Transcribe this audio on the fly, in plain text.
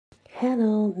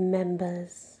Hello,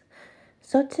 members.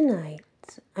 So tonight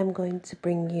I'm going to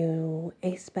bring you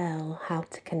a spell how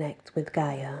to connect with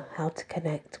Gaia, how to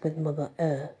connect with Mother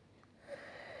Earth.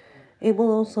 It will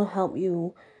also help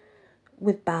you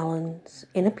with balance,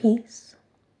 inner peace,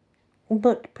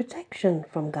 but protection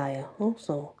from Gaia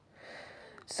also.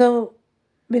 So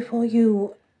before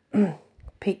you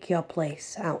pick your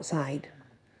place outside,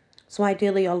 so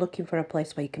ideally you're looking for a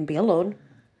place where you can be alone,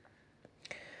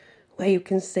 where you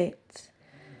can sit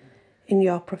in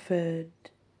your preferred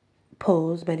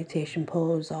pose, meditation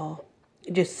pose, or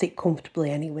just sit comfortably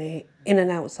anyway in an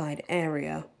outside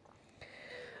area.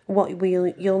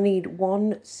 You'll need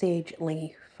 1 sage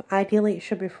leaf. Ideally it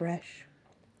should be fresh.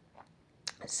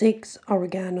 6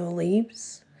 oregano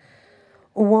leaves.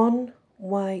 1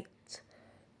 white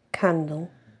candle.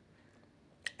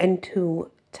 And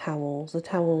 2 towels. The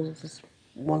towels is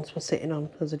ones for sitting on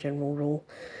as a general rule,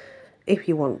 if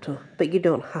you want to, but you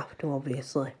don't have to,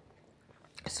 obviously.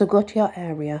 So go to your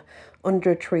area.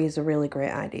 Under a tree is a really great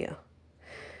idea.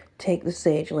 Take the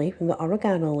sage leaf and the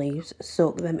oregano leaves,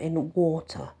 soak them in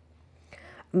water.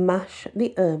 Mash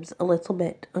the herbs a little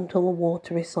bit until the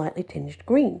water is slightly tinged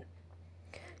green.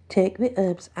 Take the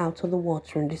herbs out of the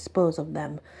water and dispose of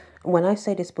them. And when I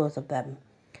say dispose of them,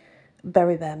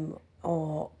 bury them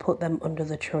or put them under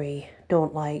the tree.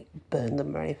 Don't burn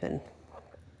them or anything.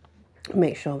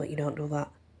 Make sure that you don't do that.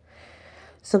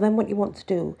 So then what you want to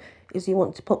do is you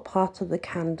want to put part of the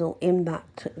candle in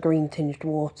that green tinged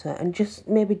water and just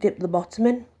maybe dip the bottom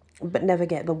in, but never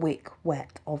get the wick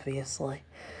wet, obviously.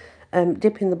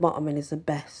 Dipping the bottom in is the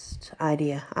best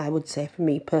idea, I would say, for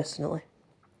me personally.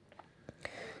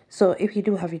 So if you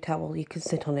do have your towel, you can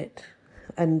sit on it,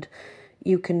 and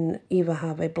you can either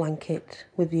have a blanket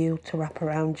with you to wrap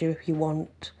around you if you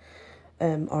want,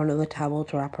 or another towel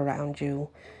to wrap around you.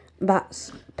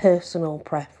 That's personal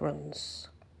preference.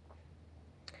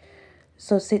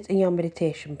 So sit in your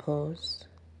meditation pose,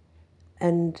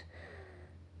 and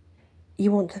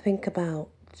you want to think about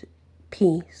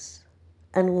peace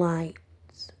and light,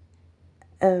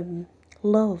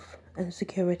 love and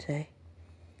security.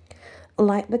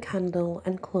 Light the candle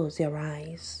and close your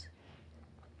eyes.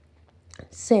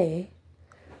 Say,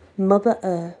 Mother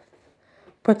Earth,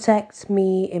 protect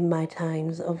me in my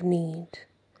times of need.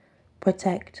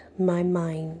 Protect my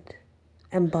mind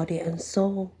and body and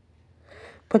soul.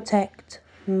 Protect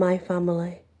my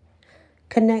family.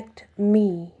 Connect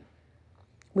me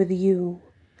with you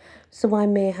so I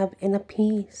may have inner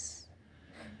peace.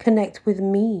 Connect with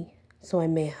me so I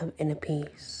may have inner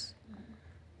peace.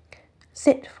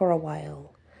 Sit for a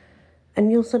while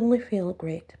and you'll suddenly feel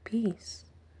great peace.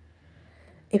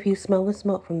 If you smell the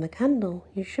smoke from the candle,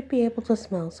 you should be able to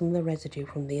smell some of the residue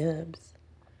from the herbs.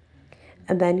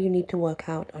 And then you need to work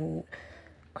out on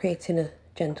creating a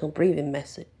gentle breathing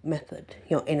method,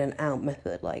 your in and out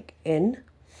method, like in,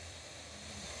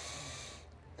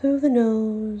 through the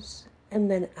nose,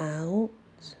 and then out,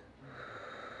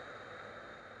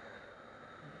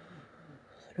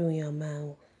 through your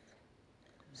mouth.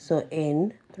 So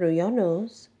in, through your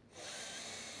nose,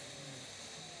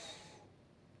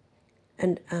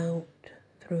 and out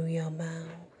through your mouth.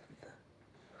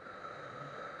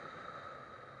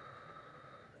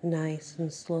 Nice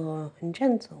and slow and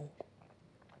gentle.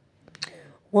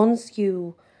 Once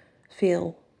you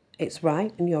feel it's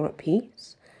right and you're at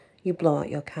peace, you blow out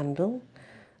your candle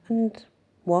and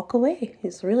walk away.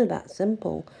 It's really that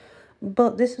simple.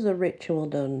 But this is a ritual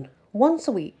done once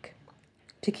a week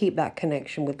to keep that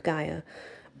connection with Gaia.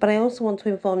 But I also want to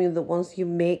inform you that once you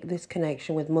make this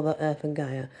connection with Mother Earth and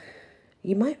Gaia,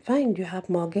 you might find you have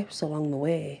more gifts along the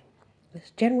way.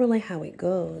 It's generally how it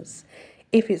goes.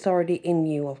 If it's already in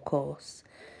you, of course.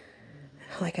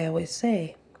 Like I always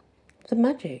say, the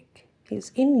magic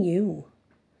is in you.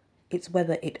 It's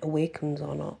whether it awakens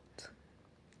or not.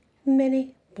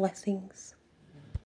 Many blessings.